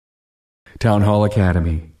Town Hall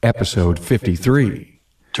Academy, episode 53.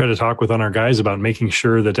 Try to talk with on our guys about making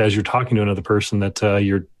sure that as you're talking to another person that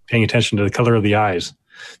you're paying attention to the color of the eyes.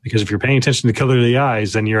 Because if you're paying attention to the color of the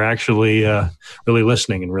eyes, then you're actually really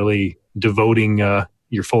listening and really devoting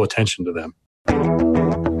your full attention to them.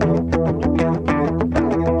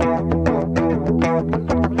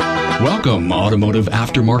 Welcome, automotive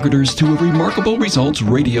aftermarketers, to a Remarkable Results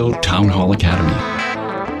Radio Town Hall Academy.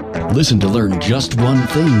 Listen to learn just one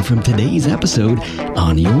thing from today's episode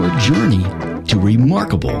on your journey to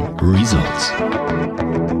remarkable results.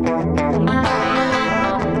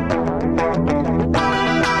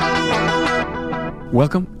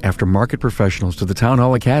 Welcome, aftermarket professionals, to the Town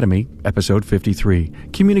Hall Academy, episode 53,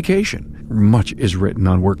 Communication. Much is written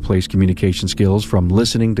on workplace communication skills, from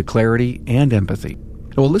listening to clarity and empathy.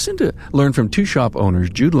 Well, learn from two shop owners,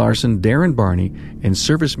 Jude Larson, Darren Barney, and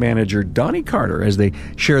service manager Donnie Carter, as they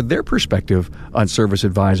share their perspective on service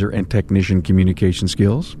advisor and technician communication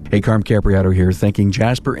skills. Hey, Carm Capriato here, thanking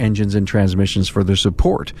Jasper Engines and Transmissions for their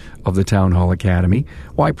support of the Town Hall Academy.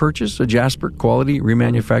 Why purchase a Jasper quality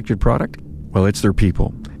remanufactured product? Well, it's their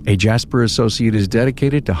people. A Jasper associate is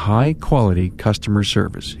dedicated to high-quality customer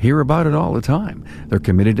service. Hear about it all the time. They're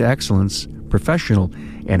committed to excellence, professional,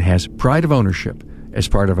 and has pride of ownership as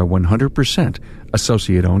part of a 100%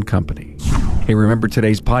 associate-owned company. Hey, remember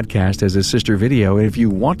today's podcast as a sister video, and if you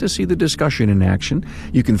want to see the discussion in action,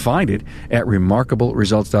 you can find it at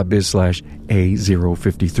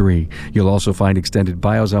remarkableresults.biz/A053. You'll also find extended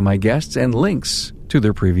bios on my guests and links to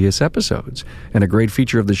their previous episodes. And a great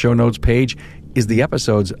feature of the show notes page is the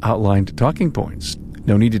episode's outlined talking points.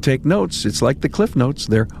 No need to take notes. It's like the Cliff Notes.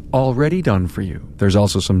 They're already done for you. There's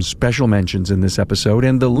also some special mentions in this episode,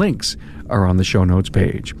 and the links are on the show notes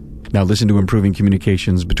page. Now listen to Improving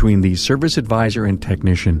Communications Between the Service Advisor and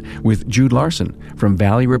Technician with Jude Larson from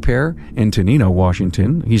Valley Repair in Tenino,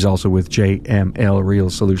 Washington. He's also with JML Real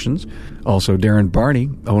Solutions. Also Darren Barney,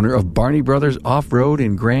 owner of Barney Brothers Off-Road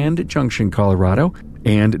in Grand Junction, Colorado.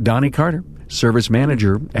 And Donnie Carter, service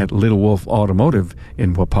manager at Little Wolf Automotive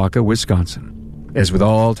in Wapaka, Wisconsin. As with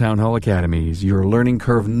all Town Hall Academies, your learning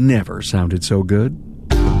curve never sounded so good.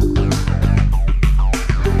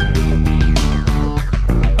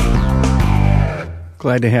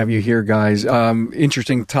 Glad to have you here, guys.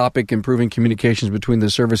 Interesting topic, improving communications between the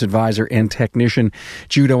service advisor and technician.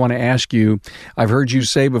 Jude, I want to ask you, I've heard you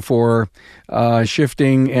say before,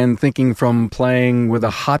 shifting and thinking from playing with a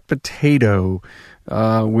hot potato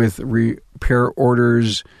with repair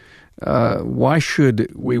orders. Why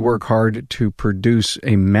should we work hard to produce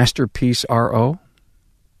a masterpiece RO?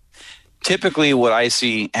 Typically what I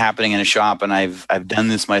see happening in a shop, and I've done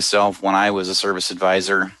this myself when I was a service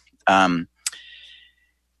advisor,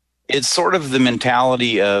 it's sort of the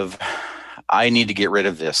mentality of, I need to get rid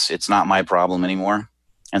of this. It's not my problem anymore.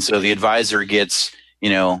 And so the advisor gets,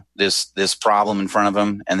 this problem in front of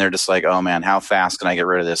them, and they're just like, oh man, how fast can I get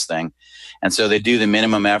rid of this thing? And so they do the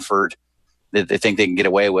minimum effort that they think they can get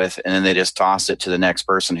away with, and then they just toss it to the next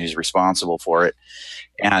person who's responsible for it.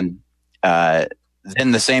 And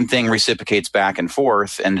then the same thing reciprocates back and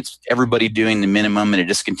forth, and it's everybody doing the minimum, and it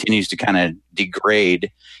just continues to kind of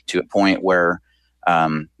degrade to a point where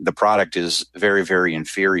the product is very, very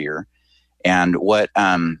inferior. And what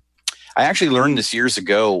I actually learned this years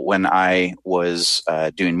ago when I was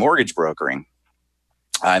doing mortgage brokering.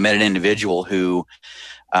 I met an individual who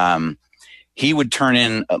he would turn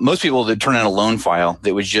in, most people would turn in a loan file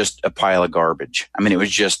that was just a pile of garbage. I mean, it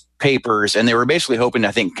was just papers, and they were basically hoping to,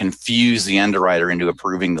 I think, confuse the underwriter into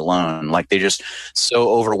approving the loan. Like, they just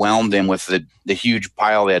so overwhelmed them with the huge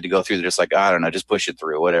pile they had to go through. They're just like, I don't know, just push it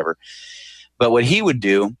through, whatever. But what he would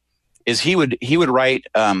do is he would write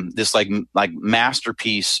this like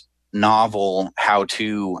masterpiece novel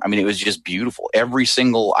how-to. I mean, it was just beautiful. Every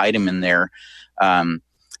single item in there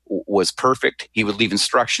was perfect. He would leave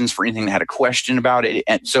instructions for anything that had a question about it.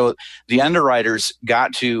 And so the underwriters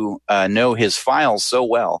got to know his files so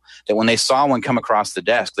well that when they saw one come across the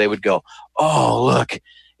desk, they would go, oh, look,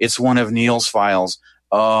 it's one of Neil's files.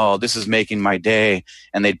 Oh, this is making my day.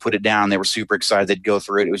 And they'd put it down. They were super excited. They'd go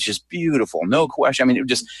through it. It was just beautiful. No question. I mean,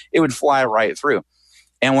 it would fly right through.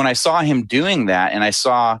 And when I saw him doing that, and I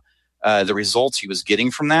saw the results he was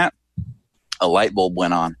getting from that, a light bulb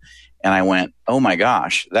went on. And I went, oh my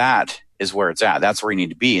gosh, that is where it's at. That's where you need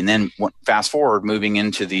to be. And then fast forward, moving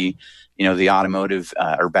into the automotive,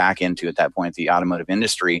 or back into, at that point, the automotive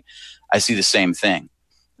industry, I see the same thing.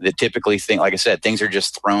 That typically like I said, things are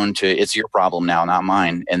just thrown to, it's your problem now, not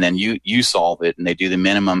mine. And then you solve it, and they do the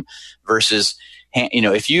minimum versus,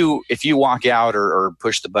 if you walk out or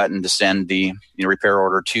push the button to send the repair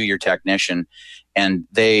order to your technician, and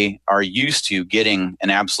they are used to getting an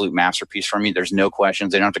absolute masterpiece from you. There's no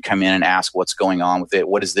questions. They don't have to come in and ask what's going on with it.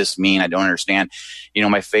 What does this mean? I don't understand.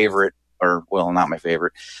 My favorite, or well, not my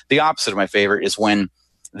favorite, the opposite of my favorite is when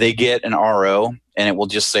they get an RO and it will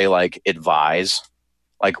just say like advise.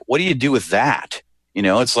 Like, what do you do with that?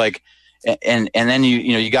 It's like, and then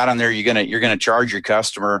you got on there, you're going to charge your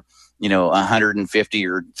customer, $150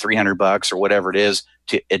 or $300 or whatever it is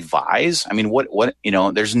to advise. I mean, what,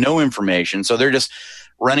 there's no information. So they're just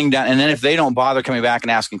running down. And then if they don't bother coming back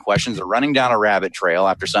and asking questions, they're running down a rabbit trail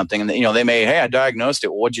after something. And they may, hey, I diagnosed it.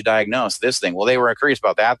 Well, what'd you diagnose? This thing. Well, they were curious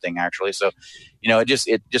about that thing actually. So,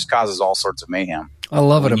 it just causes all sorts of mayhem. I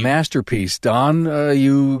love it. A masterpiece. Don,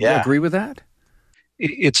 you agree with that?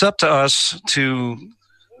 It's up to us to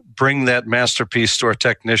bring that masterpiece to our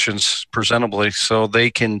technicians presentably so they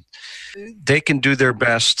can do their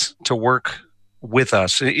best to work with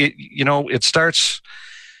us. It starts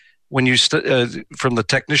when you from the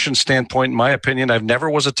technician standpoint. In my opinion, I've never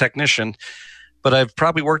was a technician, but I've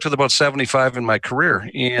probably worked with about 75 in my career.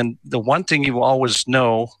 And the one thing you always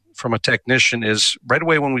know from a technician is right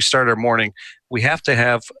away when we start our morning, we have to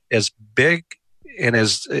have as big and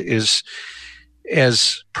as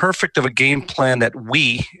perfect of a game plan that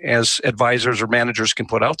we as advisors or managers can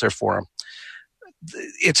put out there for them.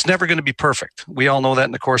 It's never going to be perfect. We all know that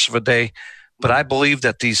in the course of a day. But I believe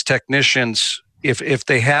that these technicians, if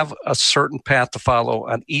they have a certain path to follow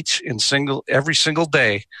on every single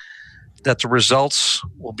day, that the results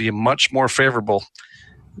will be much more favorable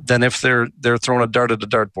than if they're throwing a dart at the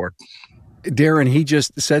dartboard. Darren, he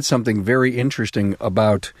just said something very interesting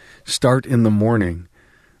about start in the morning.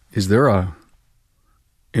 Is there a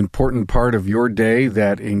important part of your day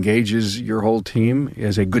that engages your whole team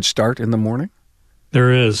as a good start in the morning?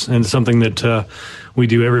 There is, and something that we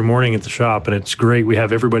do every morning at the shop, and it's great. We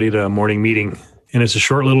have everybody at a morning meeting, and it's a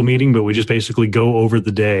short little meeting, but we just basically go over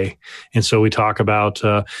the day. And so we talk about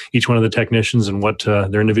each one of the technicians and what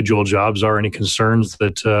their individual jobs are, any concerns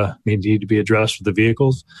that may need to be addressed with the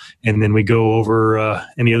vehicles. And then we go over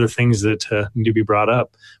any other things that need to be brought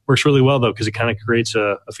up. Works really well, though, because it kind of creates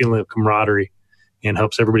a feeling of camaraderie and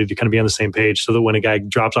helps everybody to kind of be on the same page, so that when a guy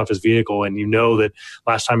drops off his vehicle and that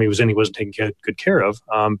last time he was in, he wasn't taken good care of,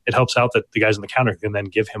 it helps out that the guys on the counter can then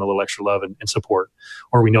give him a little extra love and support.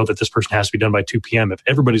 Or we know that this person has to be done by 2 p.m. If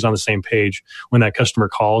everybody's on the same page, when that customer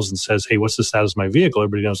calls and says, hey, what's the status of my vehicle?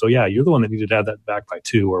 Everybody knows, oh, yeah, you're the one that needed to have that back by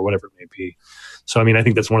 2 or whatever it may be. So, I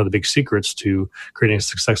think that's one of the big secrets to creating a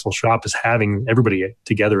successful shop is having everybody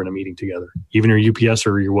together in a meeting together. Even your UPS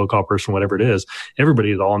or your will call person, whatever it is,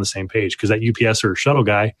 everybody is all on the same page, because that UPS or shuttle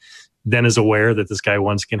guy then is aware that this guy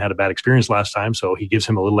once again had a bad experience last time, so he gives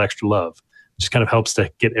him a little extra love. It just kind of helps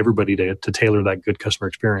to get everybody to tailor that good customer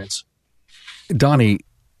experience. Donnie,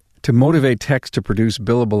 to motivate techs to produce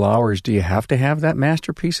billable hours, do you have to have that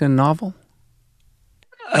masterpiece and novel?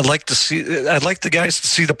 I'd like the guys to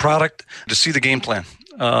see the product, to see the game plan.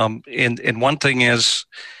 And one thing is,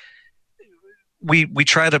 we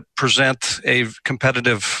try to present a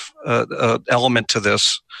competitive element to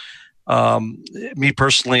this. Me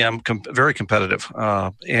personally, I'm very competitive,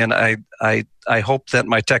 and I hope that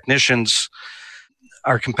my technicians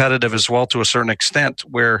are competitive as well to a certain extent,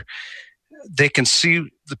 where they can see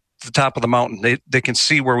the top of the mountain. They can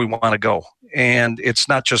see where we want to go. And it's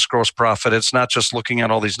not just gross profit. It's not just looking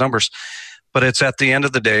at all these numbers, but it's at the end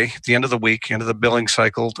of the day, the end of the week, end of the billing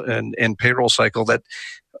cycle and payroll cycle that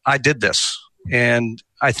I did this. And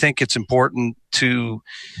I think it's important to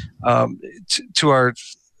our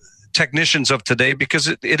technicians of today, because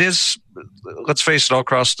it is, let's face it, all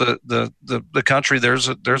across the country, there's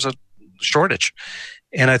a shortage.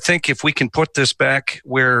 And I think if we can put this back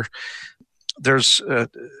where there's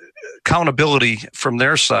accountability from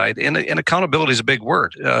their side, and accountability is a big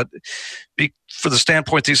word. For the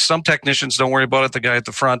standpoint, some technicians, don't worry about it. The guy at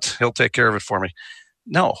the front, he'll take care of it for me.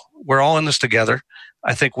 No, we're all in this together.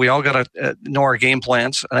 I think we all got to know our game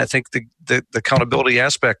plans, and I think the accountability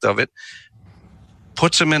aspect of it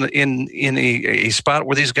puts them in a spot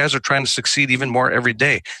where these guys are trying to succeed even more every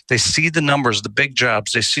day. They see the numbers, the big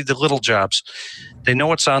jobs. They see the little jobs. They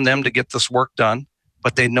know it's on them to get this work done,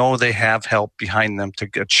 but they know they have help behind them to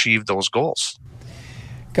achieve those goals.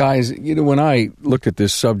 Guys, when I looked at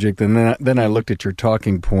this subject and then I looked at your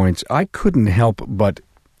talking points, I couldn't help but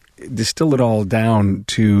distill it all down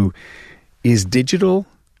to, is digital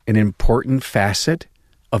an important facet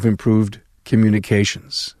of improved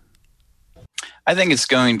communications? I think it's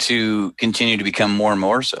going to continue to become more and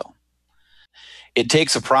more so. It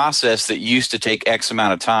takes a process that used to take X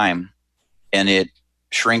amount of time, and it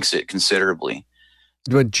shrinks it considerably.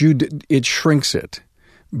 But Jude, it shrinks it.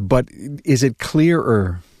 But is it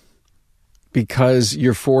clearer because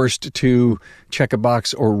you're forced to check a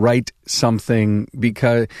box or write something.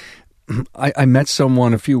 Because I met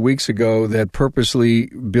someone a few weeks ago that purposely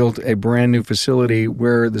built a brand new facility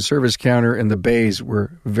where the service counter and the bays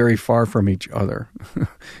were very far from each other,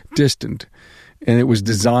 distant. And it was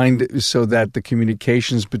designed so that the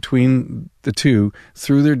communications between the two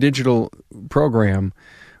through their digital program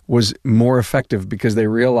was more effective, because they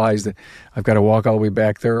realized that I've got to walk all the way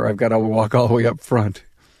back there, or I've got to walk all the way up front.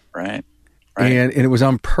 Right. And it was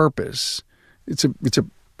on purpose. It's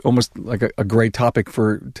almost like a great topic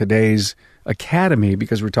for today's academy,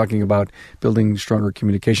 because we're talking about building stronger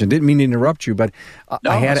communication. Didn't mean to interrupt you, but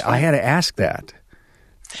I had to ask that.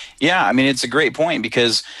 Yeah, I mean, it's a great point,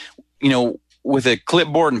 because, with a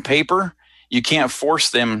clipboard and paper, you can't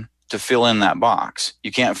force them to fill in that box.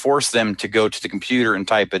 You can't force them to go to the computer and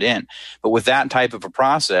type it in. But with that type of a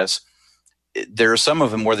process, there are some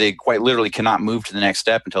of them where they quite literally cannot move to the next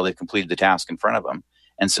step until they've completed the task in front of them.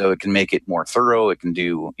 And so it can make it more thorough. It can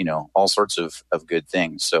do, all sorts of good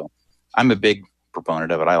things. So I'm a big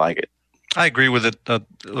proponent of it. I like it. I agree with it.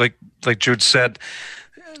 Like Jude said,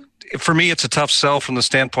 for me, it's a tough sell from the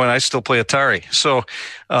standpoint I still play Atari. So,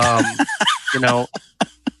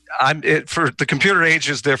 for the computer age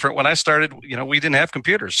is different. When I started, we didn't have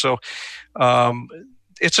computers. So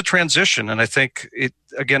it's a transition. And I think it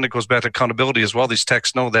goes back to accountability as well. These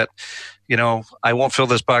techs know that, I won't fill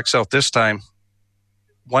this box out this time.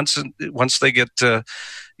 Once they get,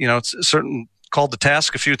 certain called the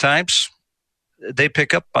task a few times, they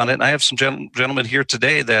pick up on it. And I have some gentlemen here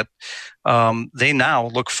today that they now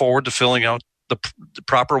look forward to filling out the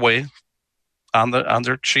proper way on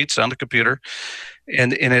their sheets on the computer,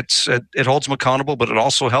 and it holds them accountable, but it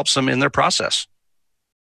also helps them in their process.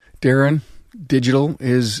 Darren, digital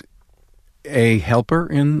is a helper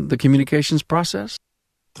in the communications process?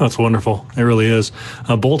 That's wonderful. It really is.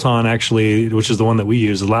 Bolt-On, actually, which is the one that we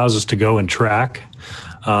use, allows us to go and track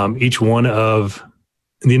each one of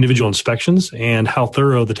the individual inspections and how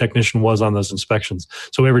thorough the technician was on those inspections.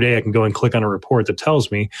 So every day I can go and click on a report that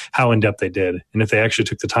tells me how in-depth they did. And if they actually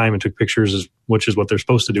took the time and took pictures, which is what they're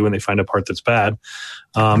supposed to do when they find a part that's bad,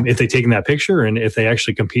 if they've taken that picture and if they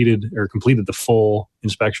actually completed the full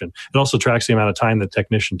inspection. It also tracks the amount of time the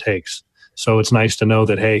technician takes. So it's nice to know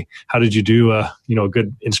that, hey, how did you do a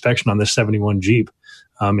good inspection on this 71 Jeep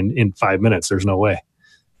in 5 minutes? There's no way.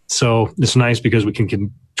 So it's nice because we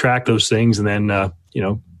can track those things and then,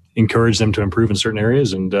 encourage them to improve in certain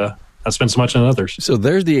areas and not spend so much on others. So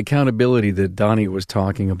there's the accountability that Donnie was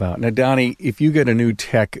talking about. Now, Donnie, if you get a new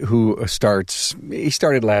tech who he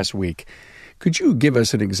started last week, could you give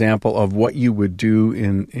us an example of what you would do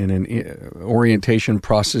in an orientation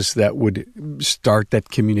process that would start that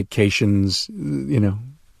communications, Well,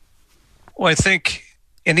 I think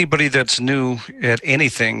anybody that's new at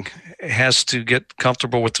anything has to get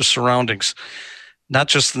comfortable with the surroundings, not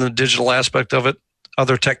just in the digital aspect of it,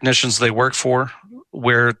 other technicians they work for,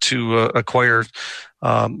 where to acquire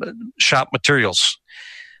shop materials.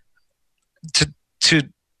 To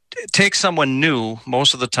take someone new,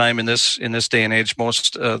 most of the time in this day and age,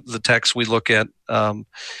 most the techs we look at,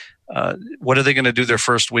 what are they going to do their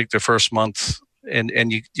first week, their first month, and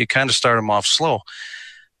you kind of start them off slow.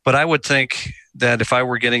 But I would think that if I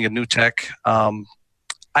were getting a new tech,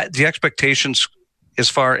 the expectations as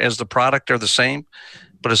far as the product are the same,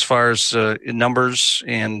 but as far as numbers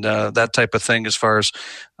and that type of thing, as far as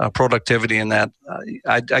productivity and that,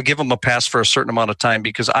 I give them a pass for a certain amount of time,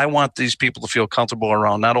 because I want these people to feel comfortable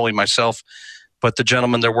around not only myself, but the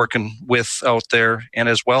gentleman they're working with out there, and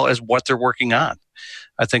as well as what they're working on.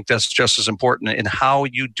 I think that's just as important. And how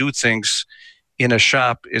you do things in a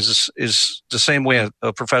shop is the same way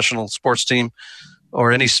a professional sports team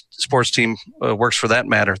or any sports team works, for that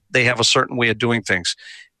matter. They have a certain way of doing things.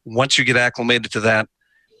 Once you get acclimated to that,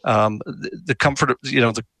 the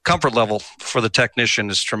comfort level for the technician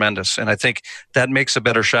is tremendous. And I think that makes a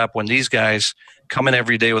better shop when these guys come in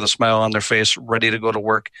every day with a smile on their face, ready to go to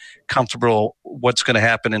work, comfortable what's going to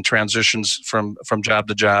happen in transitions from job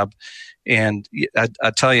to job. And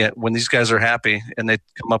I tell you, when these guys are happy and they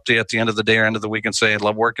come up to you at the end of the day or end of the week and say, I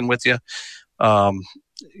love working with you,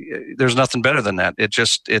 there's nothing better than that.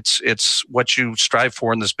 It's what you strive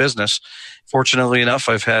for in this business. Fortunately enough,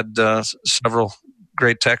 I've had several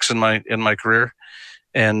great techs in my career,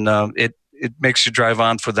 and it makes you drive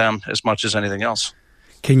on for them as much as anything else.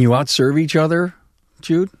 Can you outserve each other,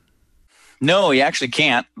 Jude? No, you actually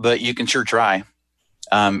can't, but you can sure try.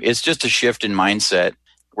 It's just a shift in mindset.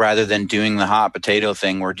 Rather than doing the hot potato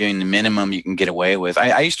thing, we're doing the minimum you can get away with.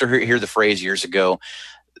 I used to hear the phrase years ago,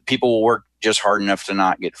 people will work just hard enough to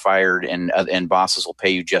not get fired, and bosses will pay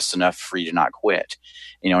you just enough for you to not quit.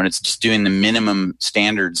 And it's just doing the minimum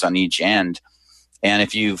standards on each end. And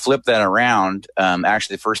if you flip that around,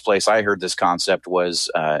 actually the first place I heard this concept was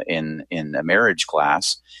in a marriage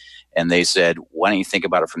class. And they said, why don't you think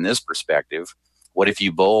about it from this perspective? What if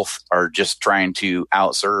you both are just trying to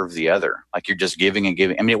outserve the other? Like you're just giving and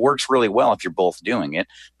giving. I mean, it works really well if you're both doing it.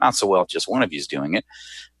 Not so well if just one of you is doing it.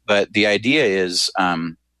 But the idea is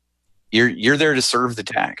you're there to serve the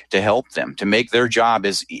tech, to help them, to make their job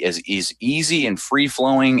as easy and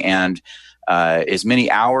free-flowing and as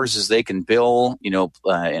many hours as they can bill.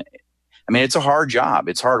 I mean, it's a hard job.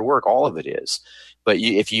 It's hard work. All of it is. But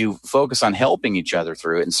if you focus on helping each other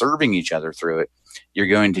through it and serving each other through it, you're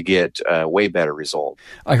going to get a way better result.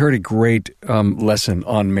 I heard a great lesson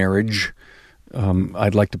on marriage.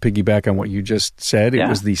 I'd like to piggyback on what you just said. It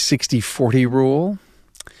was the 60-40 rule.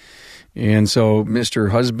 And so,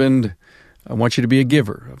 Mr. Husband, I want you to be a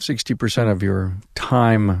giver of 60% of your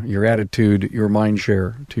time, your attitude, your mind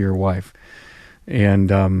share to your wife.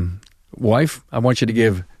 And wife, I want you to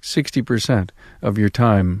give 60% of your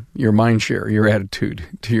time, your mind share, your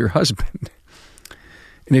attitude to your husband.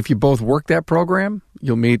 And if you both work that program,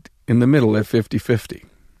 you'll meet in the middle at 50-50.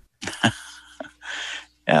 Yeah,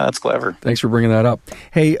 that's clever. Thanks for bringing that up.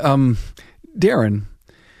 Hey, Darren,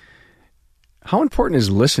 how important is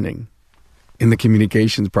listening in the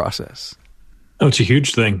communications process? Oh, it's a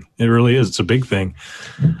huge thing. It really is. It's a big thing.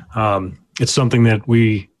 It's something that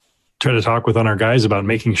we try to talk with on our guys about,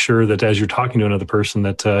 making sure that as you're talking to another person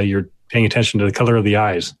that you're paying attention to the color of the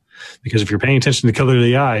eyes. Because if you're paying attention to the color of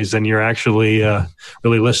the eyes, then you're actually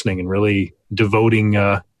really listening and really devoting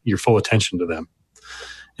your full attention to them.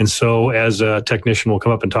 And so as a technician will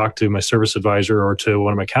come up and talk to my service advisor or to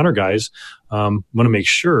one of my counter guys, want to make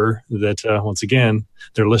sure that, once again,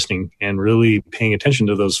 they're listening and really paying attention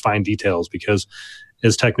to those fine details, because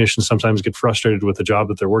as technicians sometimes get frustrated with the job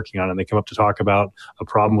that they're working on and they come up to talk about a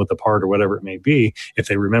problem with the part or whatever it may be. If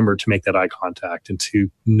they remember to make that eye contact and to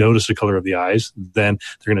notice the color of the eyes, then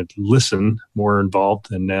they're going to listen more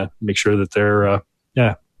involved and make sure that they're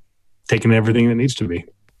taking everything that needs to be.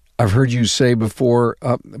 I've heard you say before,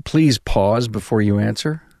 please pause before you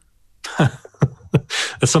answer.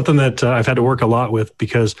 That's something that I've had to work a lot with,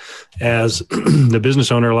 because as the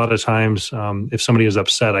business owner, a lot of times, if somebody is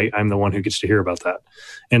upset, I'm the one who gets to hear about that.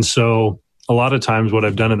 And so a lot of times what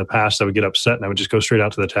I've done in the past, I would get upset and I would just go straight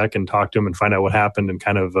out to the tech and talk to him and find out what happened and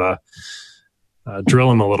kind of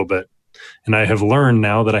drill him a little bit. And I have learned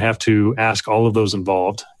now that I have to ask all of those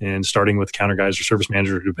involved, and starting with counter guys or service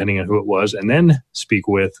manager, depending on who it was, and then speak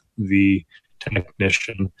with the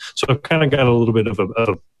technician. So I've kind of got a little bit of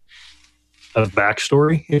a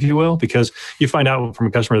backstory, if you will, because you find out from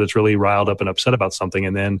a customer that's really riled up and upset about something,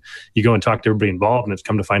 and then you go and talk to everybody involved, and it's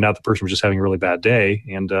come to find out the person was just having a really bad day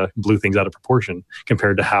and blew things out of proportion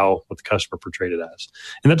compared to what the customer portrayed it as.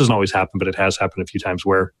 And that doesn't always happen, but it has happened a few times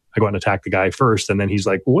where I go out and attack the guy first, and then he's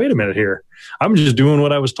like, well, wait a minute here. I'm just doing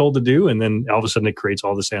what I was told to do. And then all of a sudden it creates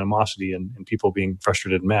all this animosity and people being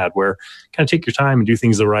frustrated and mad, where kind of take your time and do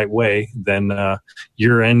things the right way. Then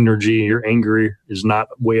your energy, your anger is not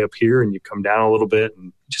way up here, and you come down a little bit,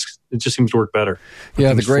 and it just seems to work better.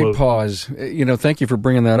 Yeah, the great pause. Thank you for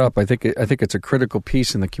bringing that up. I think it's a critical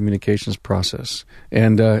piece in the communications process.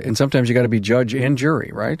 And sometimes you got to be judge and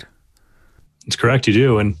jury, right? It's correct, you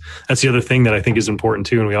do. And that's the other thing that I think is important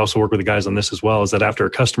too, and we also work with the guys on this as well, is that after a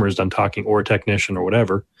customer is done talking, or a technician or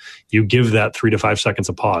whatever, you give that 3 to 5 seconds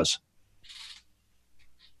of pause.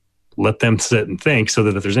 Let them sit and think, so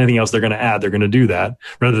that if there's anything else they're going to add, they're going to do that,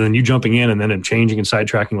 rather than you jumping in and then changing and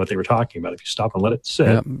sidetracking what they were talking about. If you stop and let it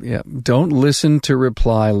sit. Yeah. Don't listen to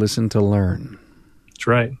reply, listen to learn. That's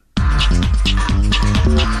right.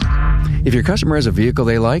 If your customer has a vehicle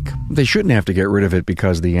they like, they shouldn't have to get rid of it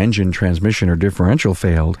because the engine, transmission, or differential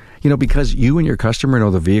failed. Because you and your customer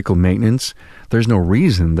know the vehicle maintenance, there's no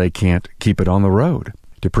reason they can't keep it on the road.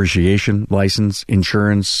 Depreciation, license,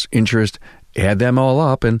 insurance, interest, add them all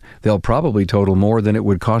up, and they'll probably total more than it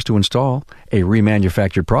would cost to install a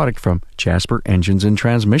remanufactured product from Jasper Engines and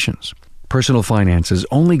Transmissions. Personal finances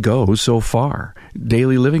only go so far.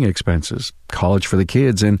 Daily living expenses, college for the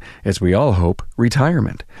kids, and, as we all hope,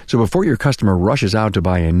 retirement. So before your customer rushes out to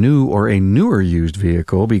buy a new or a newer used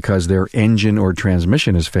vehicle because their engine or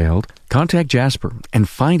transmission has failed, contact Jasper and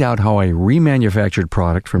find out how a remanufactured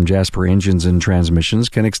product from Jasper Engines and Transmissions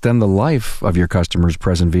can extend the life of your customer's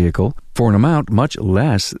present vehicle for an amount much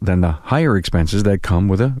less than the higher expenses that come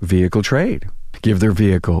with a vehicle trade. Give their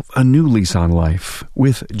vehicle a new lease on life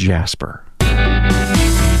with Jasper.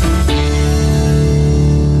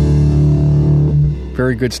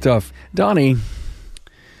 Very good stuff. Donnie,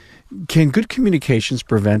 Can good communications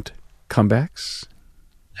prevent comebacks?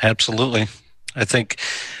 Absolutely. I think,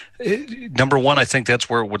 number one, I think that's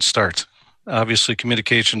where it would start. Obviously,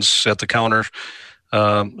 communications at the counter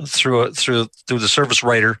through the service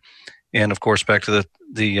writer, and of course back to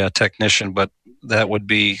the technician. But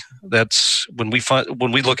that's when we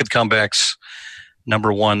look at comebacks.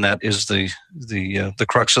 Number one, that is the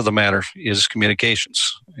crux of the matter is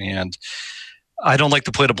communications, and I don't like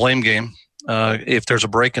to play the blame game if there's a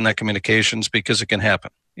break in that communications, because it can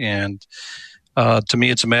happen. And to me,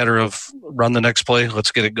 it's a matter of run the next play,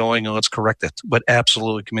 let's get it going, and let's correct it. But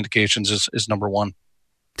absolutely, communications is number one.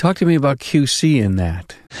 Talk to me about QC in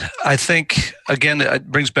that. I think, again, it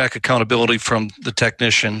brings back accountability from the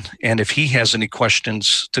technician. And if he has any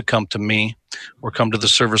questions, to come to me or come to the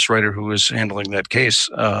service writer who is handling that case.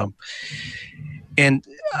 And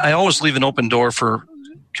I always leave an open door for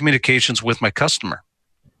communications with my customer,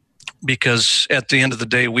 because at the end of the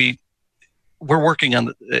day, we're working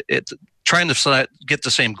on it, trying to get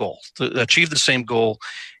the same goal, to achieve the same goal,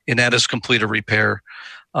 and that is complete a repair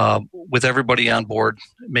with everybody on board,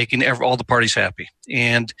 making all the parties happy.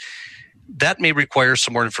 And that may require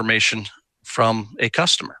some more information from a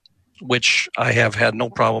customer, which I have had no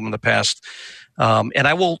problem in the past. And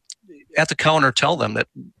I will, at the counter, tell them that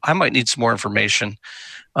I might need some more information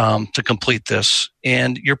to complete this.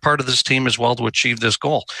 And you're part of this team as well to achieve this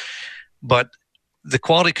goal. But the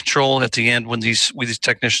quality control at the end, when these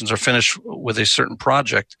technicians are finished with a certain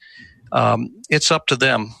project, it's up to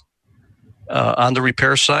them on the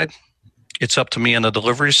repair side. It's up to me on the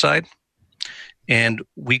delivery side. And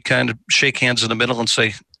we kind of shake hands in the middle and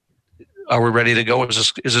say, are we ready to go?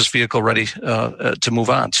 Is this vehicle ready to move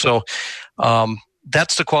on? So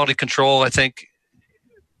that's the quality control. I think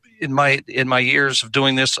in my years of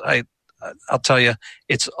doing this, I'll tell you,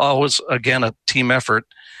 it's always, again, a team effort.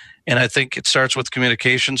 And I think it starts with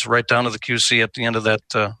communications right down to the QC at the end of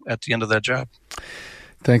that job.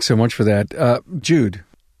 Thanks so much for that. Jude,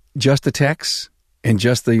 just the techs and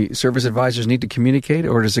just the service advisors need to communicate,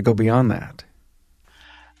 or does it go beyond that?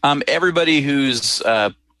 Everybody who's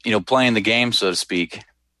playing the game, so to speak,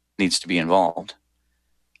 needs to be involved.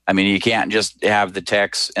 I mean, you can't just have the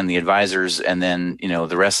techs and the advisors and then,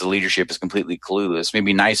 the rest of the leadership is completely clueless. It may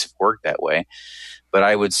be nice if it worked that way, but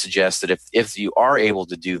I would suggest that if you are able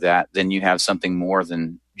to do that, then you have something more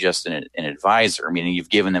than just an advisor, meaning you've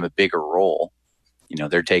given them a bigger role.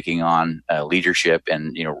 They're taking on leadership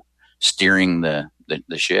and, steering the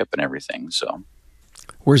ship and everything. So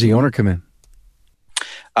where's the owner come in?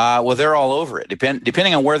 Well, they're all over it.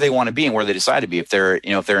 Depending on where they want to be and where they decide to be. If they're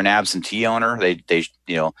an absentee owner, they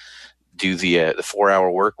do the 4-hour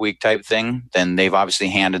work week type thing, then they've obviously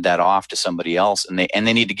handed that off to somebody else, and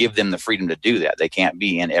they need to give them the freedom to do that. They can't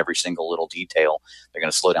be in every single little detail. They're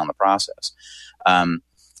going to slow down the process.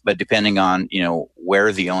 But depending on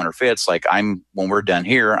where the owner fits, like when we're done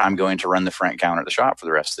here, I'm going to run the front counter at the shop for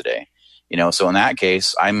the rest of the day. So in that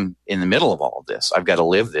case, I'm in the middle of all of this. I've got to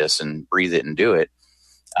live this and breathe it and do it.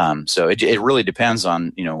 So it really depends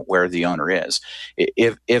on, where the owner is.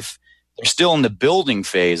 If they're still in the building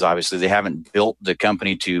phase, obviously they haven't built the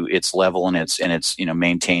company to its level and it's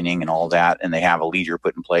maintaining and all that, and they have a leader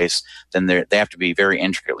put in place, then they have to be very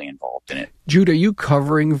intricately involved in it. Jude, are you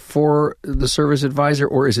covering for the service advisor,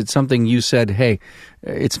 or is it something you said, hey,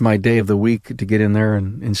 it's my day of the week to get in there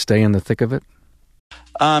and stay in the thick of it?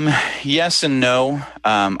 Yes and no.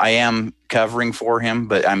 I am covering for him,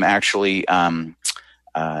 but I'm actually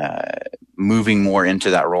moving more into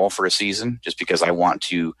that role for a season, just because I want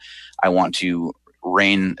to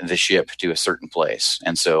rein the ship to a certain place,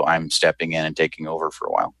 and so I'm stepping in and taking over for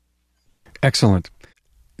a while. Excellent.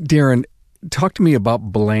 Darren, talk to me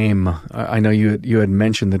about blame. I know you had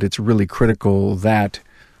mentioned that it's really critical that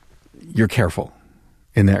you're careful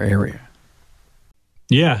in that area.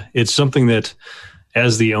 Yeah, it's something that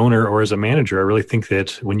as the owner or as a manager, I really think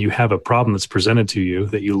that when you have a problem that's presented to you,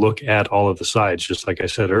 that you look at all of the sides. Just like I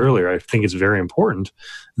said earlier, I think it's very important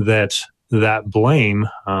that blame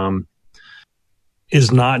is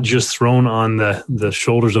not just thrown on the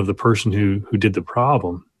shoulders of the person who did the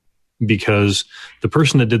problem, because the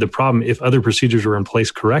person that did the problem, if other procedures were in place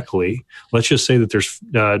correctly, let's just say that there's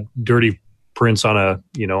dirty prints on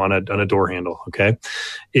a door handle. Okay.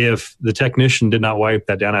 If the technician did not wipe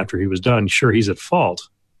that down after he was done, sure, he's at fault,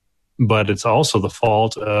 but it's also the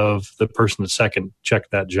fault of the person that second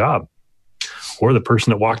checked that job, or the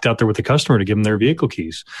person that walked out there with the customer to give them their vehicle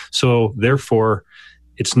keys. So therefore,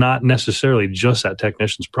 it's not necessarily just that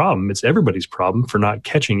technician's problem. It's everybody's problem for not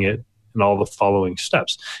catching it in all the following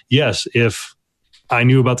steps. Yes, if I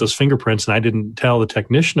knew about those fingerprints and I didn't tell the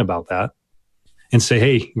technician about that, and say,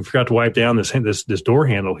 hey, you forgot to wipe down this door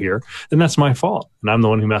handle here, then that's my fault. And I'm the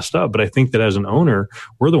one who messed up. But I think that as an owner,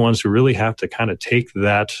 we're the ones who really have to kind of take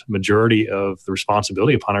that majority of the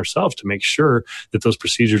responsibility upon ourselves to make sure that those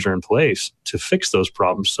procedures are in place to fix those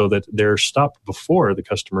problems so that they're stopped before the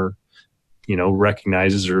customer,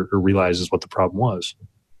 recognizes or realizes what the problem was.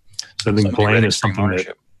 So I think blame is something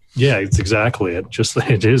ownership. Yeah, it's exactly it.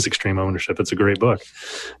 It is extreme ownership. It's a great book.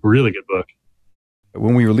 Really good book.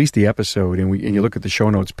 When we release the episode and you look at the show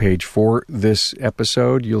notes page for this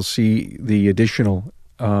episode, you'll see the additional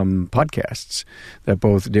podcasts that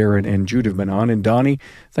both Darren and Jude have been on. And Donnie,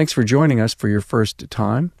 thanks for joining us for your first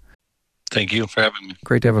time. Thank you for having me.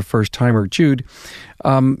 Great to have a first timer. Jude,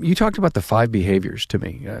 you talked about the 5 behaviors to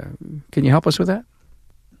me. Can you help us with that?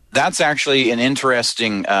 That's actually an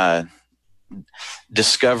interesting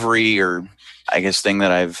discovery, or I guess thing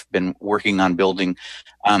that I've been working on building.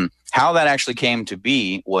 How that actually came to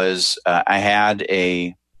be was I had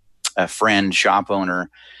a friend, shop owner,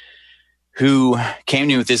 who came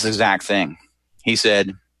to me with this exact thing. He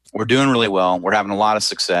said, we're doing really well. We're having a lot of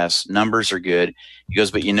success. Numbers are good. He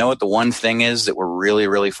goes, but you know what the one thing is that we're really,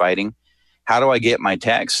 really fighting? How do I get my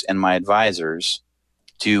techs and my advisors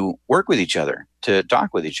to work with each other, to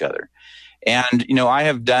talk with each other? And, I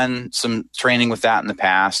have done some training with that in the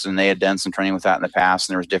past, and they had done some training with that in the past,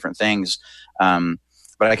 and there was different things.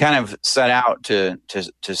 But I kind of set out to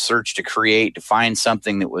search, to create, to find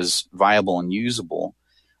something that was viable and usable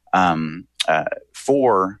to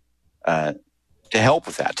help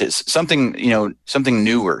with that, to something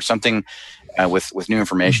newer, something with new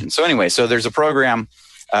information. So anyway, so there's a program.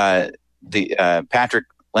 Patrick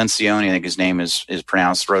Lencioni, I think his name is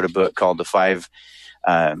pronounced, wrote a book called The 5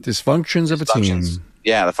 Dysfunctions of a Team.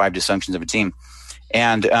 Yeah, The 5 Dysfunctions of a Team,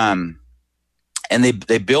 and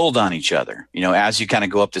they build on each other. As you kind of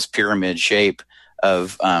go up this pyramid shape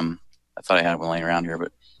of. I thought I had one laying around here,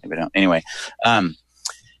 but maybe I don't. Anyway.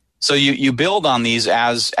 So you build on these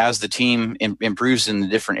as the team improves in the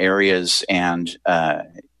different areas, and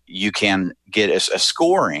you can get a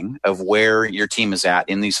scoring of where your team is at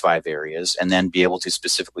in these 5 areas, and then be able to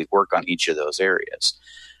specifically work on each of those areas.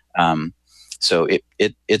 So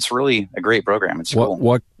it's really a great program. It's cool.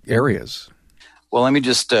 What areas? Well, let me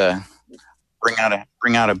just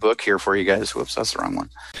bring out a book here for you guys. Whoops, that's the wrong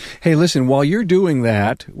one. Hey, listen, while you're doing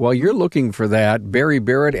that, while you're looking for that, Barry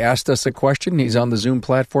Barrett asked us a question. He's on the Zoom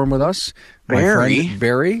platform with us. Barry?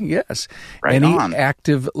 Barry, yes. Right Any on.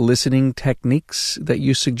 active listening techniques that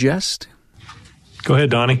you suggest? Go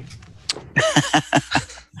ahead, Donnie.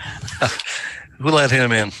 Who let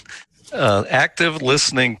him in? Active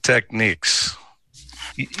listening techniques.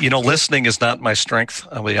 Listening is not my strength.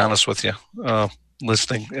 I'll be honest with you.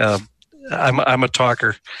 Listening. I'm a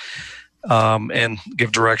talker and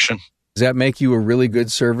give direction. Does that make you a really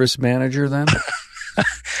good service manager then?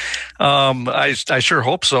 I sure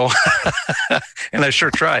hope so. And I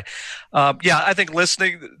sure try. I think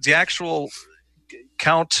listening, the actual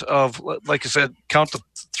count of, like I said, count to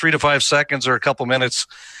 3 to 5 seconds or a couple minutes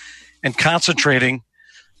and concentrating.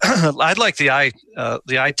 I'd like the eye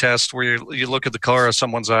test where you look at the color of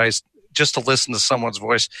someone's eyes just to listen to someone's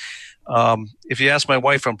voice. If you ask my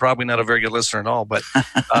wife, I'm probably not a very good listener at all, but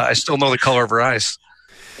I still know the color of her eyes.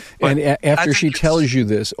 But and after she tells you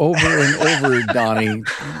this over and over, Donnie,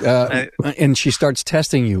 and she starts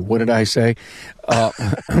testing you, what did I say?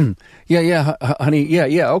 Yeah, honey,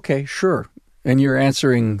 yeah, okay, sure. And you're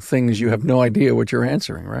answering things you have no idea what you're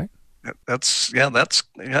answering, right? That's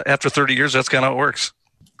after 30 years, that's kind of how it works.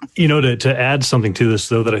 To add something to this,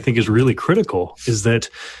 though, that I think is really critical is that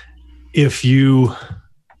if you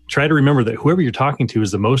try to remember that whoever you're talking to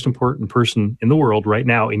is the most important person in the world right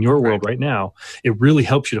now, in your world right now, it really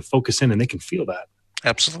helps you to focus in, and they can feel that.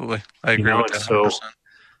 Absolutely. I agree with that 100%. So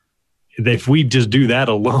if we just do that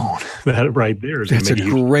alone, that right there is that's a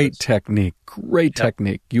great technique. Great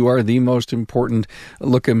technique. You are the most important.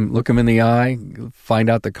 Look them in the eye. Find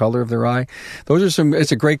out the color of their eye.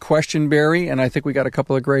 It's a great question, Barry, and I think we got a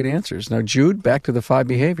couple of great answers. Now, Jude, back to the 5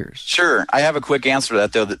 behaviors. Sure. I have a quick answer to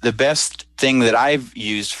that, though. The best thing that I've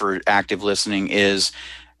used for active listening is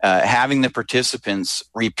having the participants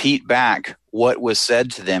repeat back what was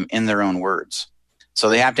said to them in their own words. So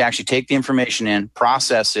they have to actually take the information in,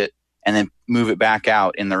 process it, and then move it back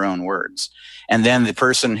out in their own words. And then the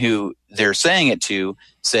person who they're saying it to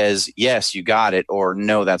says, yes, you got it, or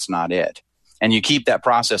no, that's not it. And you keep that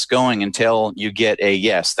process going until you get a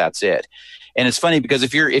yes, that's it. And it's funny because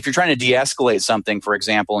if you're trying to de-escalate something, for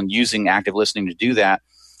example, and using active listening to do that,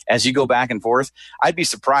 as you go back and forth, I'd be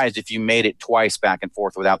surprised if you made it twice back and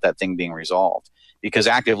forth without that thing being resolved. Because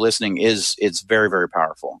active listening it's very, very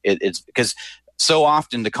powerful. It's because so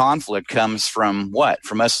often the conflict comes from what?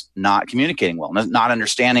 From us not communicating well, not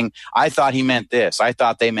understanding. I thought he meant this. I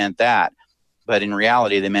thought they meant that. But in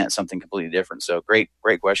reality, they meant something completely different. So great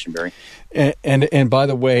question, Barry. And by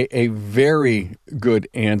the way, a very good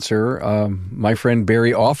answer. My friend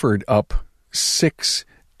Barry offered up 6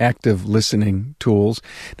 active listening tools.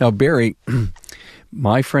 Now, Barry,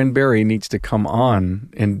 my friend Barry needs to come on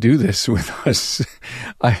and do this with us.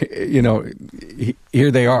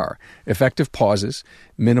 Here they are: effective pauses,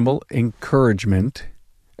 minimal encouragement.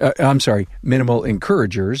 Minimal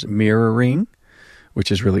encouragers, mirroring,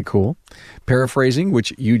 which is really cool. Paraphrasing,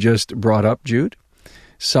 which you just brought up, Jude.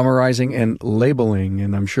 Summarizing and labeling.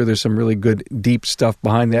 And I'm sure there's some really good, deep stuff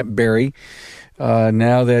behind that, Barry.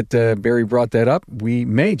 Now that Barry brought that up, we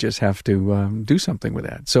may just have to do something with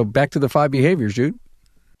that. So back to the 5 behaviors, Jude.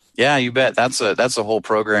 Yeah, you bet. That's a whole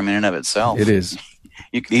program in and of itself. It is.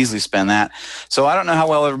 You could easily spend that. So I don't know how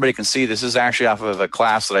well everybody can see. This is actually off of a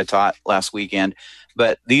class that I taught last weekend.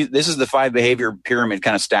 But this is the 5 behavior pyramid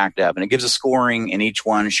kind of stacked up, and it gives a scoring in each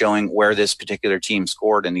one showing where this particular team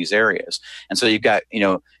scored in these areas. And so you've got,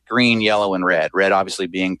 green, yellow, and red. Red obviously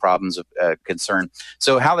being problems of concern.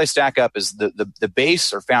 So how they stack up is the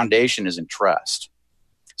base or foundation is in trust.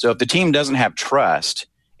 So if the team doesn't have trust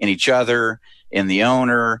in each other, in the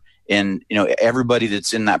owner, in everybody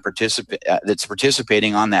that's in that that's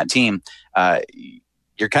participating on that team,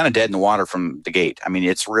 you're kind of dead in the water from the gate. I mean,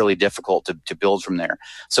 it's really difficult to build from there.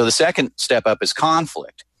 So the second step up is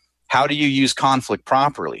conflict. How do you use conflict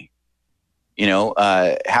properly?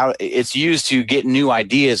 How it's used to get new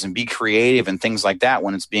ideas and be creative and things like that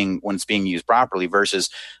when it's being used properly,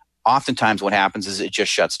 versus oftentimes what happens is it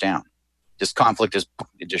just shuts down. Just conflict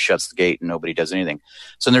it just shuts the gate and nobody does anything.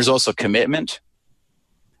 So there's also commitment.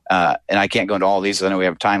 And I can't go into all these. I know we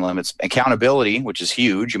have time limits. Accountability, which is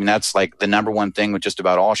huge. I mean, that's like the number one thing with just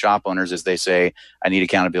about all shop owners is they say, I need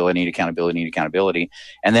accountability, need accountability, need accountability.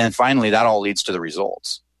 And then finally, that all leads to the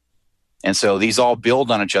results. And so these all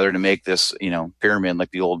build on each other to make this, pyramid,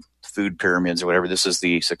 like the old food pyramids or whatever. This is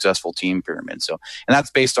the successful team pyramid. So, and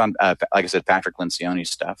that's based on, like I said, Patrick Lencioni's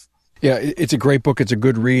stuff. Yeah, it's a great book. It's a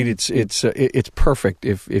good read. It's perfect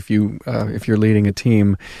if you're leading a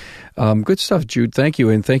team. Good stuff, Jude. Thank you,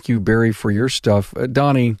 and thank you, Barry, for your stuff.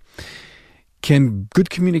 Donnie, can good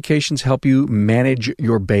communications help you manage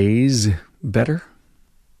your bays better?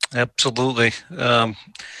 Absolutely.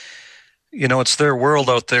 It's their world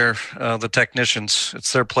out there. The technicians,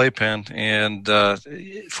 it's their playpen, and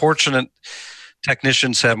fortunate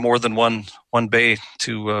technicians have more than one bay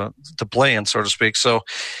to play in, so to speak. So.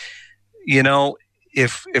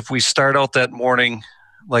 If we start out that morning,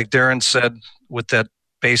 like Darren said, with that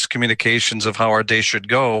base communications of how our day should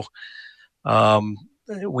go,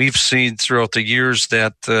 we've seen throughout the years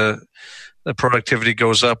that the productivity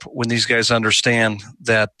goes up when these guys understand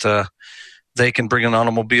that they can bring an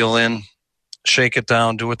automobile in, shake it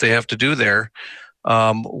down, do what they have to do there,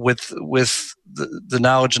 with the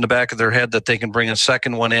knowledge in the back of their head that they can bring a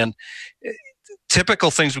second one in.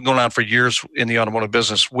 Typical things have been going on for years in the automotive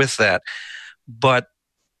business with that, but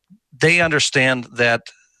they understand that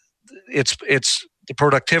it's the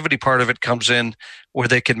productivity part of it comes in where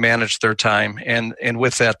they can manage their time and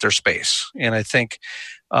with that their space. And I think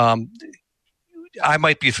I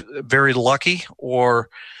might be very lucky, or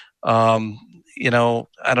I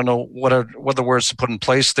don't know what are the words to put in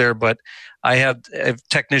place there, but I have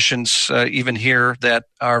technicians even here that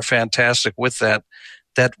are fantastic with that.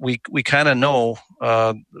 That we kind of know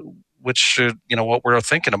which what we're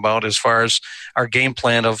thinking about as far as our game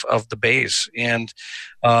plan of the bays. And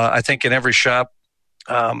I think in every shop,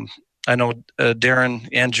 I know Darren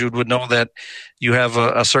and Jude would know that you have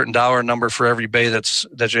a certain dollar number for every bay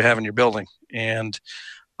that you have in your building. And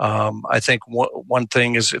I think one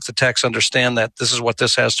thing is if the techs understand that this is what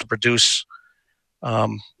this has to produce,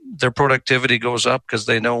 their productivity goes up because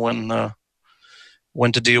they know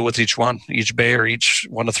when to deal with each bay or each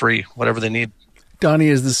 1 to 3, whatever they need. Donnie,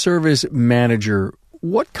 as the service manager,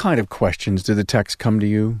 what kind of questions do the techs come to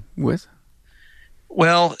you with?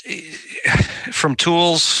 Well, from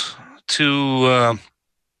tools to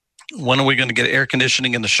when are we going to get air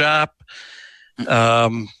conditioning in the shop,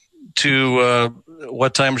 to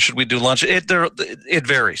what time should we do lunch? It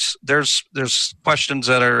varies. There's questions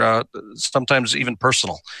that are sometimes even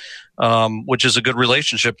personal, which is a good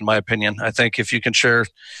relationship in my opinion. I think if you can share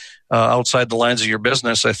outside the lines of your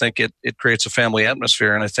business, I think it creates a family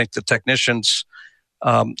atmosphere. And I think the technicians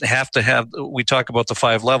have to have, we talk about the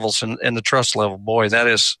 5 levels and the trust level. Boy, that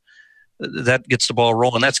gets the ball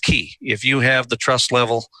rolling. That's key. If you have the trust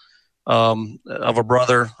level of a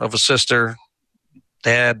brother, of a sister,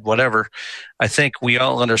 dad, whatever. I think we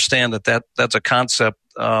all understand that's a concept,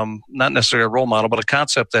 not necessarily a role model, but a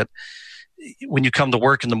concept that when you come to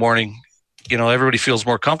work in the morning, everybody feels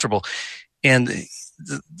more comfortable. And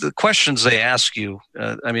the questions they ask you,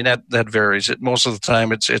 that varies. Most of the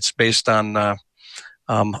time, it's based on, they're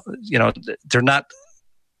not.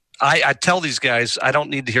 I tell these guys, I don't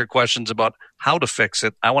need to hear questions about how to fix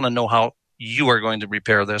it. I want to know how you are going to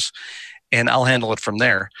repair this, and I'll handle it from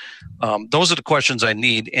there. Those are the questions I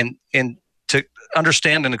need, and to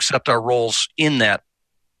understand and accept our roles in that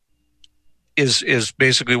is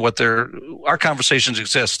basically what our conversations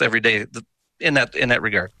exist every day in that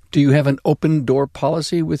regard. Do you have an open door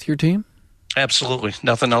policy with your team? Absolutely.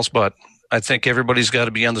 Nothing else but. I think everybody's got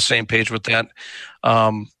to be on the same page with that.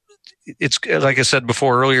 It's like I said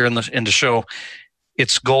before earlier in the show,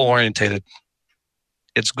 it's goal orientated.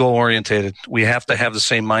 It's goal orientated. We have to have the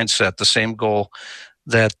same mindset, the same goal,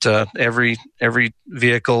 that every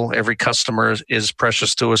vehicle, every customer is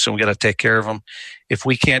precious to us, and we got to take care of them. If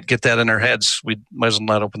we can't get that in our heads, we might as well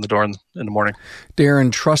not open the door in the morning.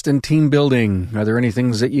 Darren, trust and team building. Are there any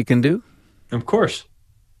things that you can do? Of course.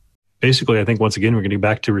 Basically, I think once again, we're getting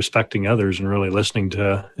back to respecting others and really listening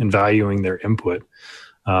to and valuing their input.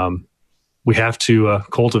 We have to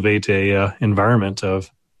cultivate a environment of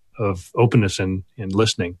openness and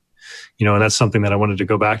listening. And that's something that I wanted to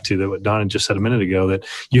go back to, that what Don had just said a minute ago, that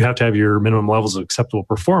you have to have your minimum levels of acceptable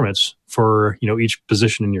performance for, each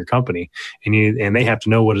position in your company, and they have to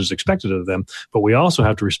know what is expected of them. But we also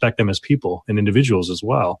have to respect them as people and individuals as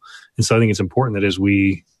well. And so I think it's important that as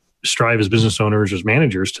we strive as business owners, as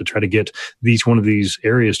managers, to try to get each one of these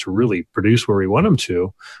areas to really produce where we want them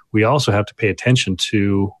to, we also have to pay attention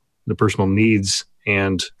to the personal needs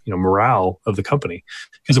and morale of the company.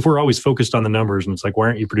 Because if we're always focused on the numbers, and it's like, why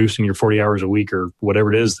aren't you producing your 40 hours a week or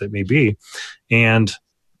whatever it is that may be, and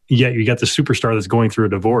yet you got the superstar that's going through a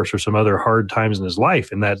divorce or some other hard times in his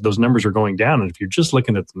life, and that those numbers are going down, and if you're just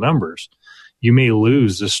looking at the numbers, you may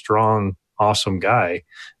lose this strong, awesome guy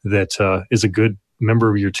that is a good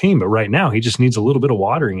member of your team. But right now, he just needs a little bit of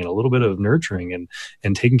watering and a little bit of nurturing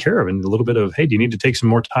and taking care of, and a little bit of, hey, do you need to take some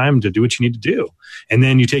more time to do what you need to do? And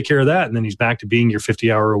then you take care of that, and then he's back to being your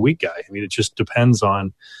 50-hour-a-week guy. I mean, it just depends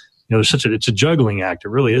on, it's a juggling act. It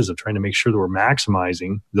really is, of trying to make sure that we're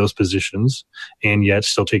maximizing those positions and yet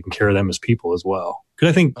still taking care of them as people as well. Because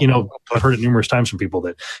I think, I've heard it numerous times from people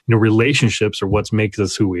that, relationships are what makes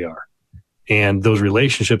us who we are. And those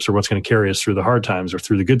relationships are what's going to carry us through the hard times or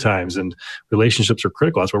through the good times. And relationships are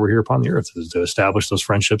critical. That's why we're here upon the earth, is to establish those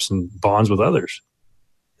friendships and bonds with others.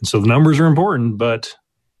 And so the numbers are important, but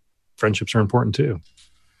friendships are important too.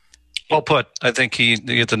 Well put. I think you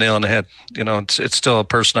hit the nail on the head. It's still a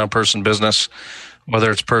person-on-person business,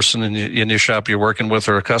 whether it's a person in your shop you're working with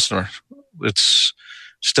or a customer. It's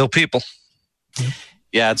still people.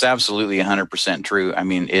 Yeah, it's absolutely 100% true. I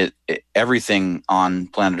mean, everything on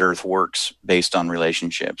planet Earth works based on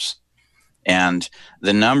relationships. And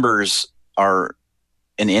the numbers are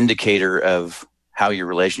an indicator of how your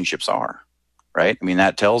relationships are, right? I mean,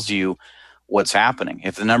 that tells you what's happening.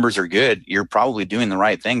 If the numbers are good, you're probably doing the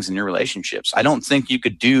right things in your relationships. I don't think you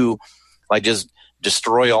could just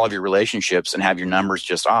destroy all of your relationships and have your numbers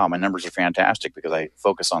just, my numbers are fantastic because I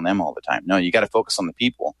focus on them all the time. No, you got to focus on the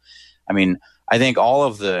people. I mean, I think all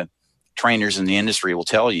of the trainers in the industry will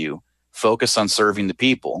tell you, focus on serving the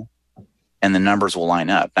people and the numbers will line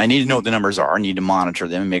up. I need to know what the numbers are. I need to monitor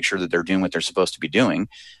them and make sure that they're doing what they're supposed to be doing.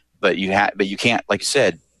 But you can't, like you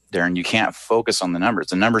said, Darren, you can't focus on the numbers.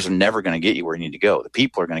 The numbers are never going to get you where you need to go. The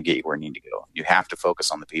people are going to get you where you need to go. You have to focus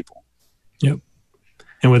on the people. Yep.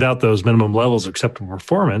 And without those minimum levels of acceptable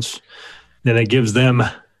performance, then it gives them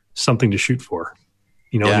something to shoot for.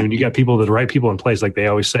 When you got the right people in place, like they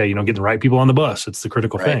always say, getting the right people on the bus, it's the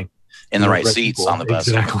critical thing. In the right seats people on the bus.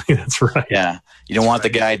 Exactly. That's right. Yeah. You don't want the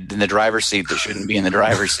guy in the driver's seat that shouldn't be in the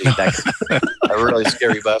driver's seat. That's a really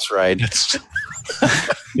scary bus ride.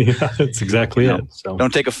 Yeah, that's exactly it. So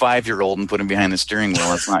don't take a 5-year-old and put him behind the steering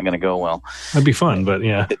wheel. It's not going to go well. That'd be fun, but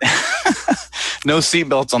yeah. No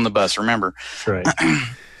seatbelts on the bus, remember. That's right.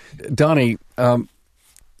 Donnie,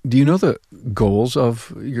 do you know the goals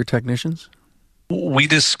of your technicians? We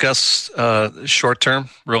discuss short term,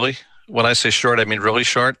 really. When I say short, I mean really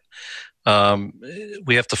short.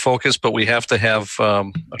 We have to focus, but we have to have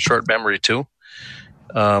a short memory too.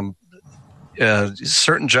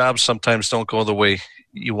 Certain jobs sometimes don't go the way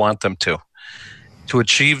you want them to. To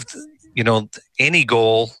achieve, any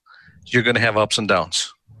goal, you're going to have ups and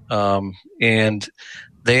downs. And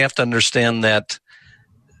they have to understand that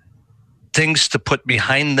things to put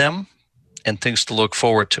behind them and things to look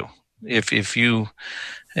forward to. If you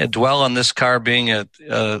dwell on this car being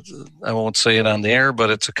I won't say it on the air, but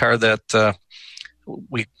it's a car that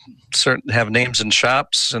we certain have names in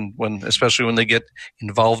shops, and especially when they get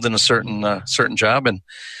involved in a certain job, and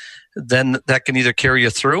then that can either carry you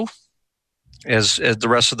through as the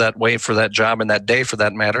rest of that way for that job and that day for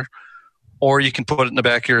that matter, or you can put it in the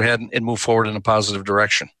back of your head and move forward in a positive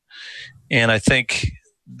direction. And I think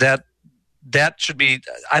that should be,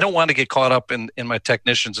 I don't want to get caught up in my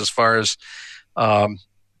technicians as far as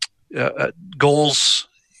goals.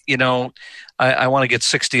 I want to get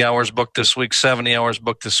 60 hours booked this week, 70 hours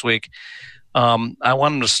booked this week. I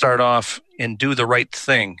want them to start off and do the right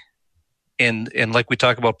thing. And like we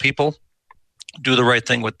talk about people, do the right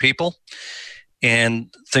thing with people,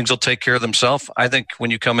 and things will take care of themselves. I think when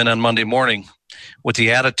you come in on Monday morning with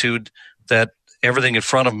the attitude that everything in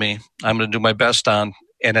front of me, I'm going to do my best on,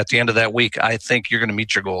 and at the end of that week, I think you're going to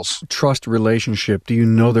meet your goals. Trust relationship. Do you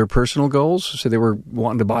know their personal goals? So they were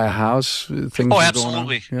wanting to buy a house? Things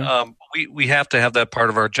absolutely. Yeah. We have to have that part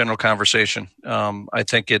of our general conversation. I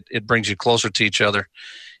think it brings you closer to each other.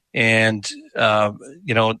 And,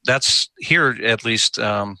 that's here at least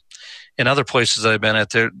in other places I've been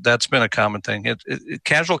at, that's been a common thing.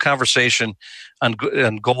 Casual conversation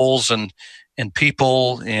on goals and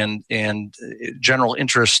people and general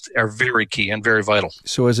interest are very key and very vital.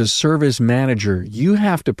 So as a service manager, you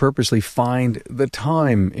have to purposely find the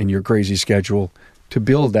time in your crazy schedule to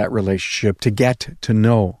build that relationship, to get to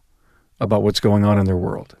know about what's going on in their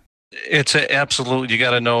world. It's absolutely, you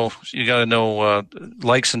got to know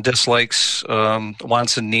likes and dislikes,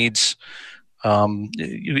 wants and needs.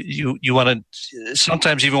 You want to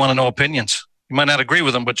sometimes even want to know opinions. You might not agree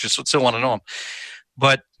with them, but you still want to know them.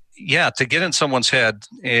 But yeah, to get in someone's head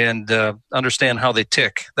and understand how they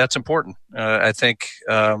tick, that's important. I think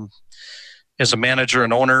as a manager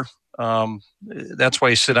and owner, that's why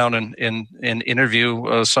you sit down and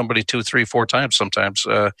interview somebody 2, 3, 4 times sometimes.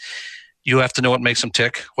 You have to know what makes them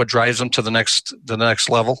tick, what drives them to the next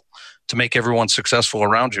level to make everyone successful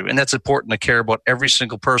around you. And that's important to care about every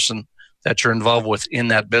single person that you're involved with in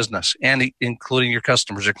that business, and including your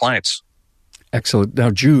customers, your clients. Excellent.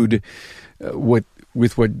 Now, Jude, with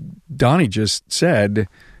what Donnie just said,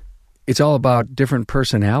 it's all about different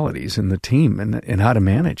personalities in the team and how to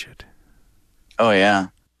manage it. Oh, yeah.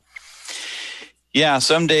 Yeah,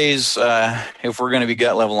 some days, if we're going to be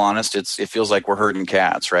gut level honest, it feels like we're herding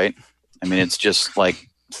cats, right? I mean, it's just like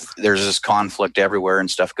there's this conflict everywhere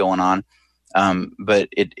and stuff going on. But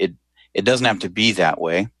it doesn't have to be that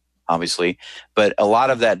way, obviously. But a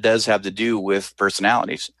lot of that does have to do with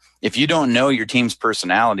personalities. If you don't know your team's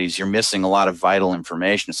personalities, you're missing a lot of vital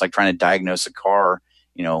information. It's like trying to diagnose a car,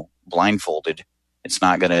 blindfolded. It's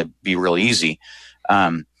not going to be real easy.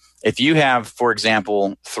 If you have, for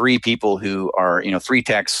example, 3 people who are, 3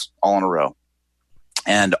 techs all in a row,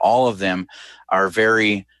 and all of them are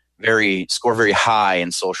score very high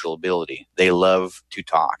in social ability. They love to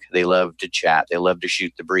talk. They love to chat. They love to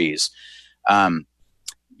shoot the breeze.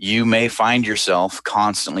 You may find yourself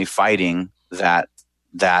constantly fighting that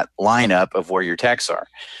lineup of where your techs are.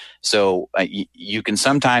 So you can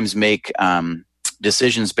sometimes make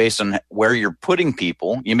decisions based on where you're putting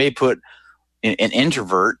people. You may put an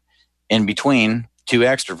introvert in between 2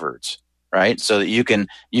 extroverts, right? So that you can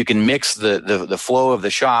mix the flow of the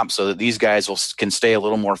shop so that these guys can stay a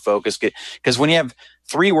little more focused. Because when you have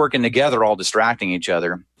 3 working together, all distracting each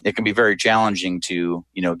other, it can be very challenging to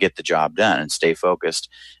get the job done and stay focused.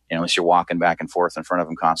 Unless you're walking back and forth in front of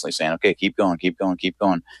them constantly saying, "Okay, keep going, keep going, keep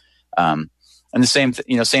going." And the same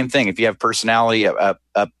thing. If you have personality up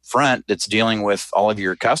front that's dealing with all of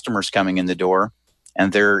your customers coming in the door,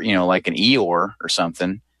 and they're like an Eeyore or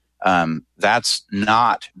something. That's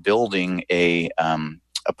not building a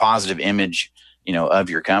positive image, of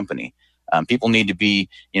your company. People need to be,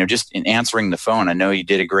 just in answering the phone. I know you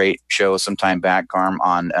did a great show some time back, Carm,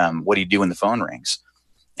 on what do you do when the phone rings?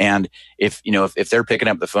 And if they're picking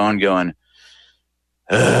up the phone going,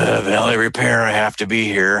 Valley Repair, I have to be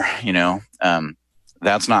here,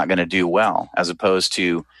 that's not going to do well, as opposed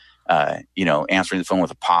to answering the phone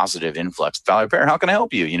with a positive influx. Valley Repair, how can I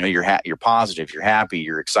help you? You're positive, you're happy,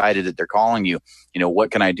 you're excited that they're calling you. What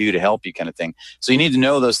can I do to help you, kind of thing. So you need to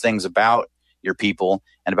know those things about your people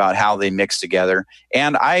and about how they mix together.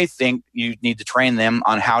 And I think you need to train them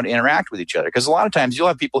on how to interact with each other. Because a lot of times you'll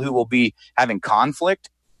have people who will be having conflict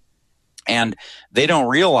and they don't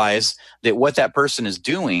realize that what that person is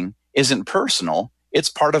doing isn't personal. It's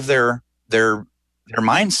part of their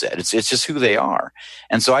mindset. It's just who they are.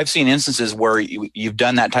 And so I've seen instances where you've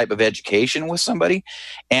done that type of education with somebody,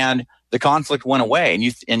 and the conflict went away.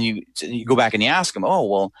 And you go back and you ask them, oh,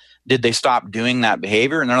 well, did they stop doing that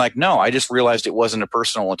behavior? And they're like, no, I just realized it wasn't a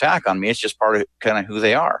personal attack on me. It's just part of kind of who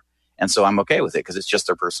they are. And so I'm okay with it because it's just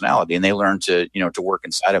their personality, and they learn to work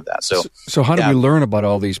inside of that. So how do we learn about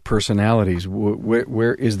all these personalities?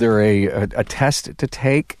 Where is there a test to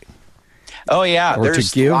take? Oh yeah, or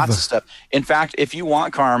there's to give? Lots of stuff. In fact, if you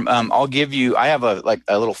want, Carm, I'll give you. I have a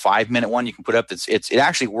little 5-minute one you can put up. It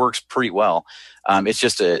actually works pretty well. It's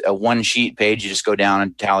just a one sheet page. You just go down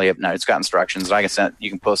and tally up. Now it's got instructions. You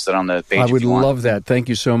can post it on the page. I would love that. Thank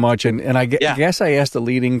you so much. And I guess I asked a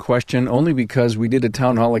leading question only because we did a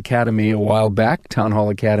Town Hall Academy a while back, Town Hall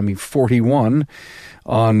Academy 41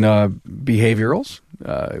 on behaviorals.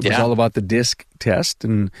 It was all about the DISC test,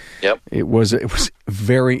 and it was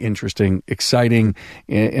very interesting, exciting,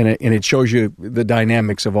 and it shows you the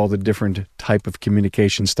dynamics of all the different type of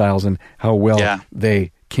communication styles and how well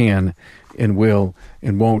they can and will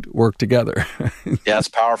and won't work together. Yeah, it's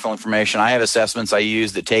powerful information. I have assessments I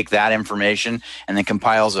use that take that information and then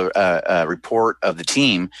compiles a report of the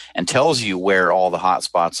team and tells you where all the hot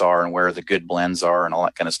spots are and where the good blends are and all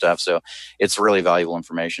that kind of stuff. So it's really valuable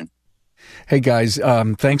information. Hey, guys,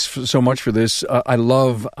 thanks so much for this. I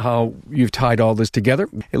love how you've tied all this together.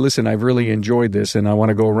 Hey, listen, I've really enjoyed this, and I want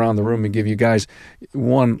to go around the room and give you guys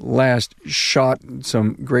one last shot,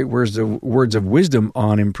 some great words of wisdom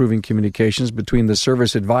on improving communications between the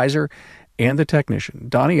service advisor and the technician.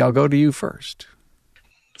 Donnie, I'll go to you first.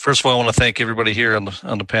 First of all, I want to thank everybody here on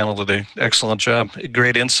the panel today. Excellent job.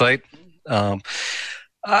 Great insight.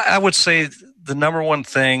 I would say the number one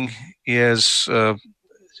thing is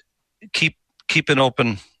keep an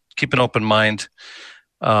open mind,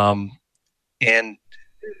 and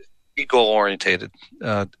be goal orientated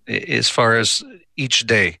as far as each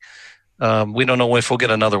day. We don't know if we'll get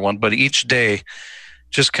another one, but each day,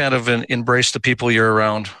 just kind of embrace the people you're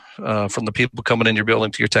around, from the people coming in your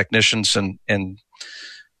building to your technicians, and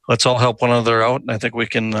let's all help one another out. And I think we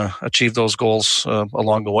can achieve those goals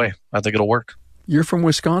along the way. I think it'll work. You're from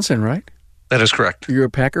Wisconsin, right? That is correct. You're a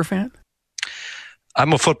Packer fan?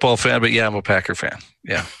 I'm a football fan, but I'm a Packer fan.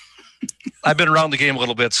 Yeah. I've been around the game a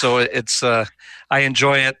little bit, so it's I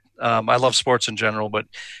enjoy it. I love sports in general, but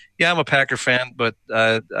I'm a Packer fan. But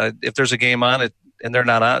if there's a game on it and they're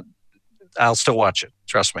not on, I'll still watch it.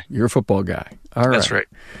 Trust me. You're a football guy. All right. That's right.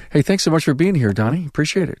 Hey, thanks so much for being here, Donnie.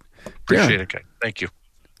 Appreciate it. Appreciate it, Kate. Thank you.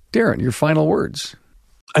 Darren, your final words.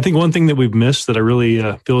 I think one thing that we've missed that I really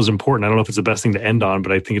feel is important, I don't know if it's the best thing to end on,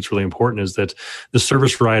 but I think it's really important, is that the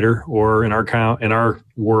service writer, or in our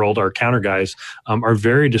world, our counter guys, are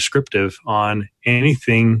very descriptive on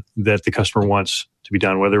anything that the customer wants to be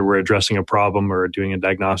done, whether we're addressing a problem or doing a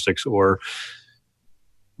diagnostics or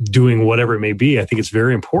doing whatever it may be. I think it's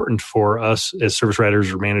very important for us as service writers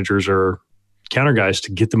or managers or counter guys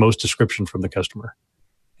to get the most description from the customer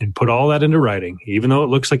and put all that into writing, even though it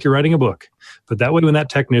looks like you're writing a book. But that way, when that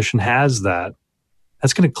technician has that,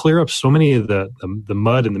 that's going to clear up so many of the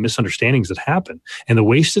mud and the misunderstandings that happen and the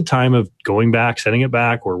wasted time of going back, setting it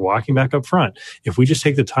back, or walking back up front. If we just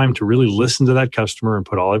take the time to really listen to that customer and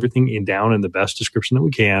put everything down in the best description that we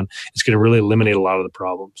can, it's going to really eliminate a lot of the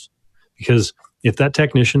problems. Because if that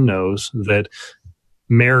technician knows that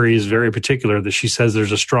Mary is very particular, that she says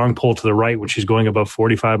there's a strong pull to the right when she's going above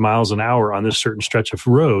 45 miles an hour on this certain stretch of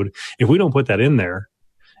road, if we don't put that in there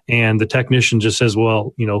and the technician just says,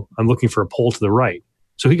 well, I'm looking for a pull to the right.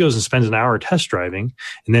 So he goes and spends an hour test driving,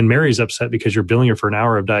 and then Mary's upset because you're billing her for an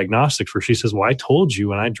hour of diagnostics where she says, well, I told you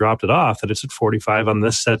when I dropped it off that it's at 45 on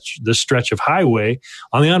this stretch of highway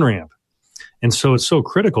on the on-ramp. And so it's so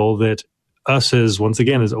critical that us as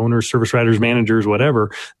owners, service writers, managers, whatever,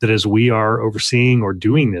 that as we are overseeing or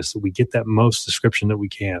doing this, that we get that most description that we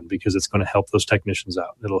can, because it's going to help those technicians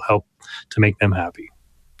out. It'll help to make them happy.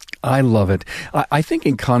 I love it. I think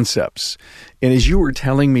in concepts, and as you were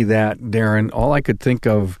telling me that, Darren, all I could think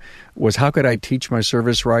of was, how could I teach my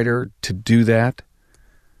service writer to do that?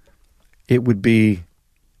 It would be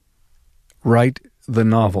write the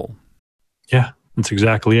novel. Yeah, that's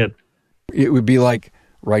exactly it. It would be like,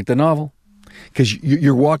 write the novel. Because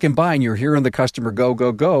you're walking by and you're hearing the customer go,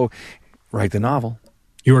 go, go. Write the novel.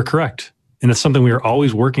 You are correct. And it's something we are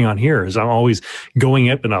always working on here. Is I'm always going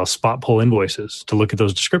up and I'll spot pull invoices to look at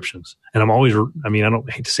those descriptions. And I'm always, I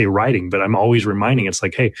don't hate to say writing, but I'm always reminding. It's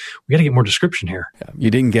like, hey, we got to get more description here. Yeah,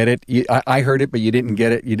 you didn't get it. I heard it, but you didn't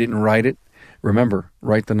get it. You didn't write it. Remember,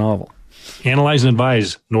 write the novel. Analyze and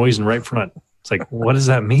advise, noise and right front. It's like, what does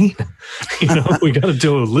that mean? We got to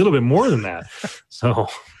do a little bit more than that. So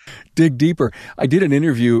dig deeper. I did an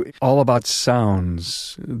interview all about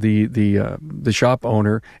sounds. The shop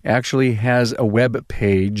owner actually has a web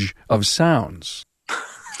page of sounds.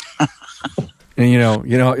 And you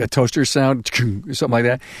know, a toaster sound, something like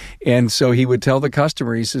that. And so he would tell the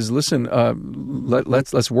customer, he says, "Listen,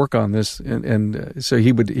 let's work on this." And so he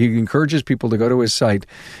encourages people to go to his site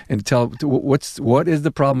and tell what is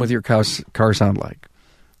the problem with your car sound like.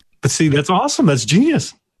 But see, that's awesome. That's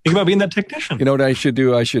genius. Think about being that technician. You know what I should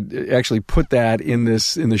do? I should actually put that in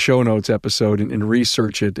the show notes episode and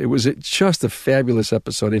research it. It was just a fabulous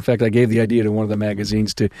episode. In fact, I gave the idea to one of the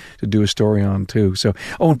magazines to do a story on too. So,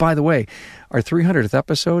 and by the way, our 300th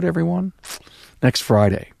episode, everyone, next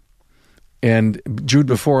Friday. And Jude,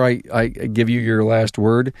 before I give you your last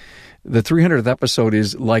word, the 300th episode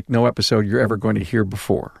is like no episode you're ever going to hear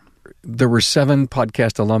before. There were 7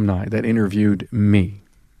 podcast alumni that interviewed me.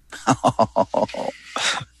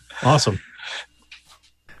 Awesome.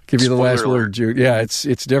 Give you the last Spoiler word, Jude. Yeah, it's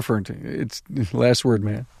different. It's last word,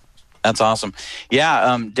 man. That's awesome.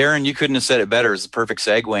 Yeah, Darren, you couldn't have said it better. It's a perfect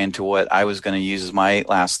segue into what I was going to use as my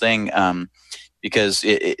last thing, because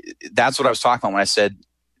that's what I was talking about when I said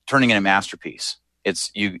turning in a masterpiece.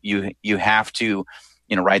 It's you have to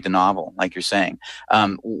write the novel, like you're saying.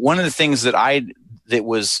 One of the things that I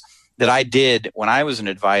did when I was an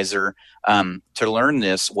advisor to learn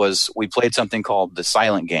this was we played something called the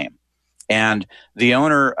silent game. And the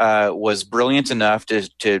owner was brilliant enough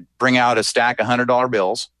to bring out a stack of $100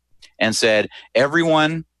 bills and said,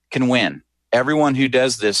 everyone can win. Everyone who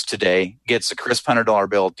does this today gets a crisp $100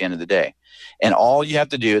 bill at the end of the day. And all you have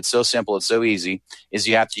to do, it's so simple, it's so easy, is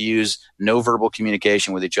you have to use no verbal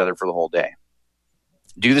communication with each other for the whole day.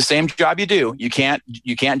 Do the same job you do. You can't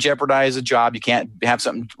jeopardize a job. You can't have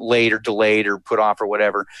something late or delayed or put off or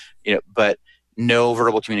whatever, but no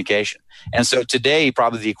verbal communication. And so today,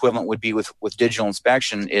 probably the equivalent would be with digital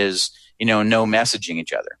inspection is, no messaging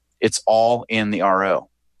each other. It's all in the RO.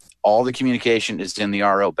 All the communication is in the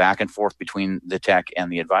RO, back and forth between the tech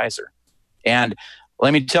and the advisor. And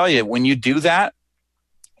let me tell you, when you do that,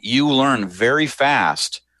 you learn very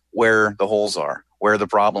fast where the holes are, where the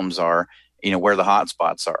problems are, where the hot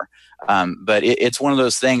spots are. But it's one of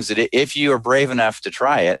those things that if you are brave enough to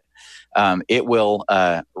try it, it will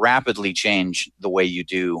rapidly change the way you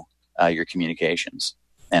do your communications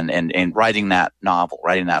and writing that novel,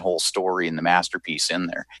 writing that whole story and the masterpiece in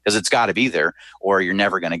there, because it's got to be there or you're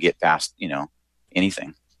never going to get past,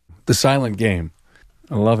 anything. The silent game.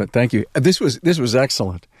 I love it. Thank you. This was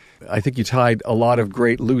excellent. I think you tied a lot of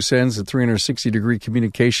great loose ends, the 360-degree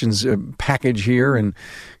communications package here, and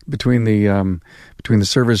between the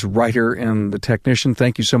service writer and the technician.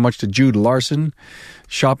 Thank you so much to Jude Larson,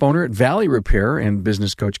 shop owner at Valley Repair and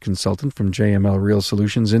business coach consultant from JML Real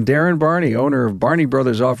Solutions, and Darren Barney, owner of Barney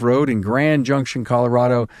Brothers Off-Road in Grand Junction,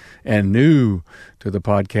 Colorado, and new to the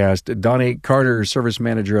podcast, Donnie Carter, service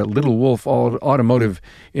manager at Little Wolf Automotive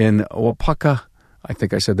in Waupaca, I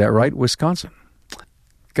think I said that right, Wisconsin.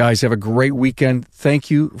 Guys, have a great weekend. Thank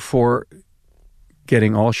you for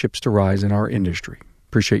getting all ships to rise in our industry.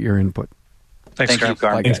 Appreciate your input. Thanks, Thank you,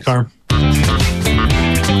 Carm. Thanks, Carm.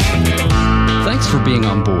 Thanks for being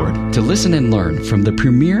on board to listen and learn from the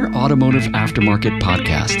premier automotive aftermarket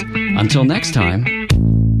podcast. Until next time,